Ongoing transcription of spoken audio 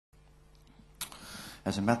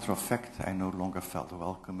As a matter of fact, I no longer felt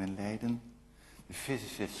welcome in Leiden. The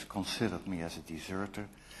physicists considered me as a deserter,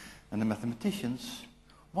 and the mathematicians,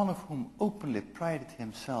 one of whom openly prided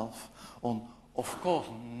himself on, of course,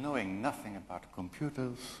 knowing nothing about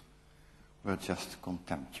computers, were just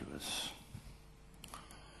contemptuous.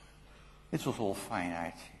 It was all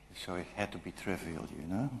finite, so it had to be trivial, you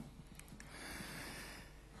know.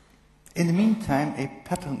 In the meantime, a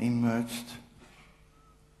pattern emerged.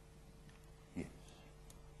 Yes.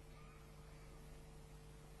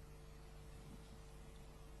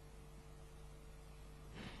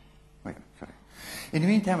 Wait, sorry. In the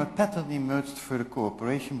meantime, a pattern emerged for the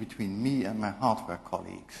cooperation between me and my hardware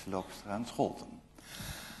colleagues, Dijkstra and Scholten.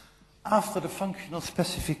 After the functional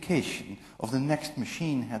specification of the next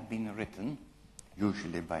machine had been written,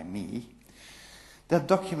 usually by me, that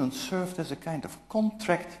document served as a kind of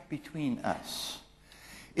contract between us.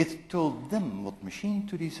 It told them what machine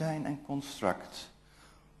to design and construct,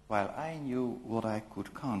 while I knew what I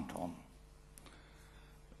could count on,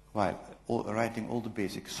 while writing all the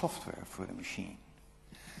basic software for the machine.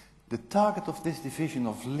 The target of this division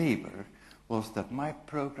of labor was that my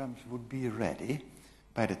programs would be ready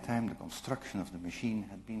by the time the construction of the machine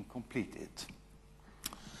had been completed.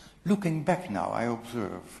 Looking back now, I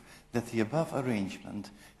observe that the above arrangement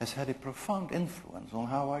has had a profound influence on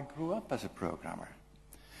how I grew up as a programmer.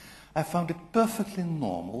 I found it perfectly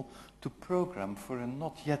normal to program for a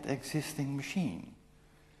not yet existing machine.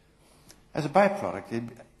 As a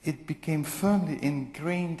byproduct, it became firmly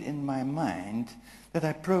ingrained in my mind that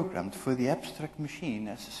I programmed for the abstract machine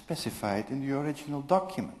as specified in the original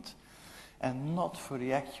document, and not for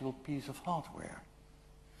the actual piece of hardware.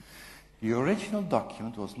 The original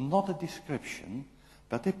document was not a description,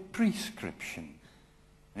 but a prescription.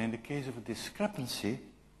 And in the case of a discrepancy,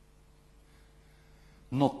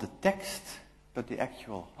 not the text, but the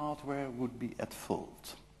actual hardware would be at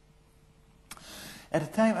fault. At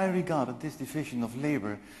the time, I regarded this division of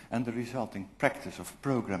labor and the resulting practice of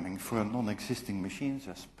programming for non-existing machines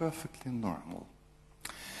as perfectly normal.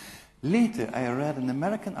 Later, I read an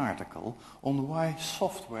American article on why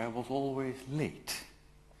software was always late.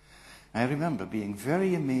 I remember being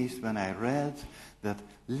very amazed when I read that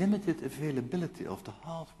limited availability of the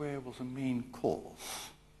hardware was a main cause.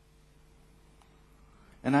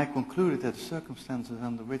 And I concluded that circumstances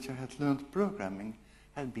under which I had learned programming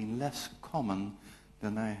had been less common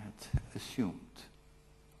than I had assumed.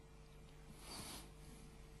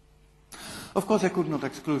 Of course, I could not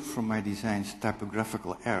exclude from my designs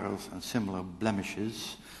typographical errors and similar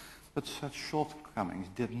blemishes, but such shortcomings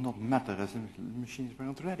did not matter as the machines were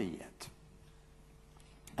not ready yet.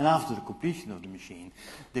 And after the completion of the machine,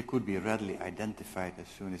 they could be readily identified as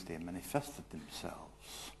soon as they manifested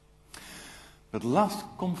themselves. But last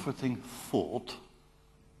comforting thought,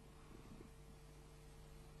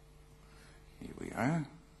 here we are,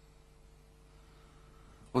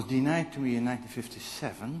 was denied to me in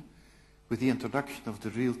 1957 with the introduction of the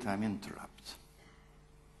real-time interrupt.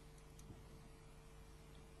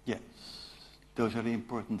 Yes, those are the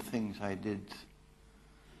important things I did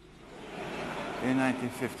in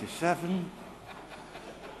 1957.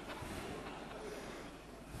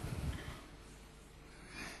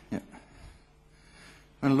 Yeah.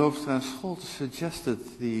 When Dijkstra and Scholten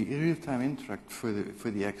suggested the real-time interrupt for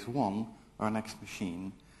the X1, our next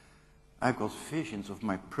machine, I got visions of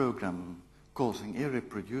my program causing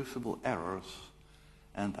irreproducible errors,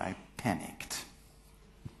 and I panicked.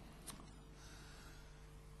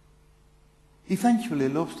 Eventually,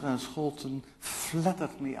 Dijkstra and Scholten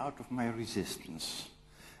flattered me out of my resistance,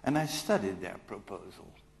 and I studied their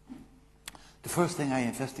proposal. The first thing I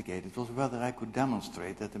investigated was whether I could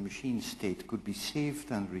demonstrate that the machine state could be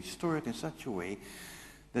saved and restored in such a way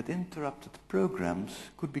that interrupted programs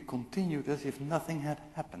could be continued as if nothing had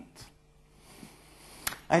happened.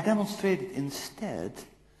 I demonstrated instead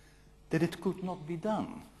that it could not be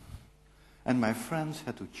done, and my friends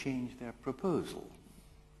had to change their proposal.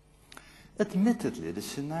 Admittedly, the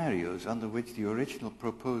scenarios under which the original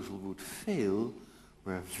proposal would fail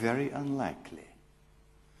were very unlikely.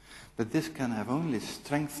 But this can have only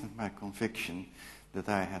strengthened my conviction that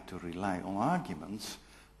I had to rely on arguments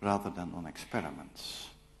rather than on experiments.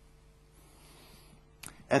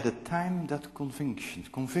 At the time, that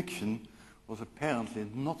conviction was apparently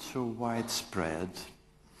not so widespread.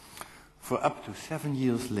 For up to 7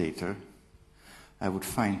 years later, I would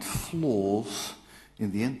find flaws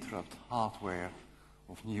in the interrupt hardware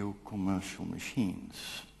of new commercial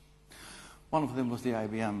machines. One of them was the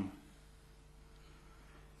IBM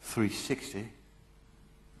 360.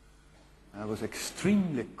 I was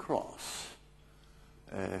extremely cross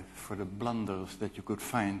for the blunders that you could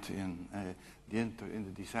find in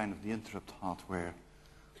the design of the interrupt hardware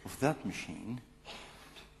of that machine,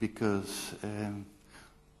 because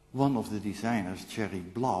one of the designers, Jerry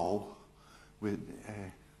Blau,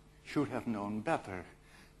 should have known better,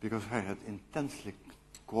 because I had intensely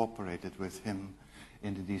cooperated with him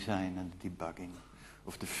in the design and the debugging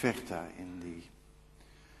of the Verta in the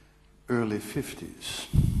early 50s.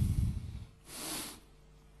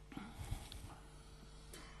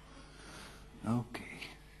 Okay,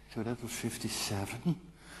 so that was 57.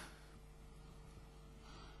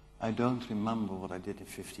 I don't remember what I did in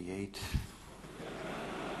 58.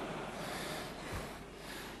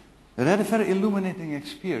 But I had a very illuminating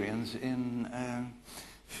experience in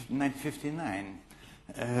 1959.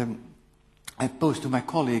 I posed to my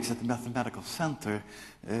colleagues at the Mathematical Center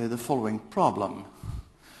the following problem.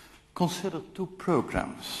 Consider two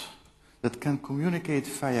programs that can communicate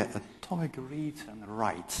via atomic reads and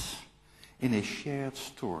writes in a shared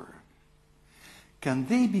store. Can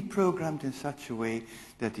they be programmed in such a way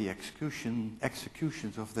that the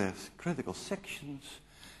executions of their critical sections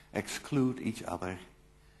exclude each other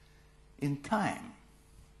in time?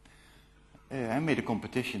 I made a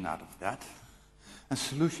competition out of that, and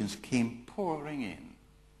solutions came pouring in,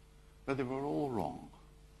 but they were all wrong.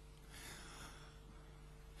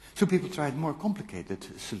 So people tried more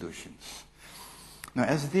complicated solutions. Now,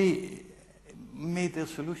 as they made their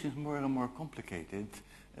solutions more and more complicated,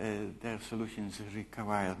 their solutions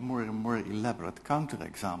required more and more elaborate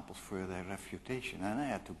counterexamples for their refutation, and I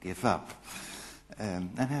had to give up,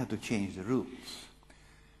 and I had to change the rules.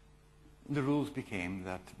 The rules became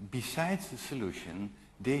that besides the solution,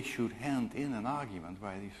 they should hand in an argument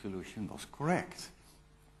why the solution was correct.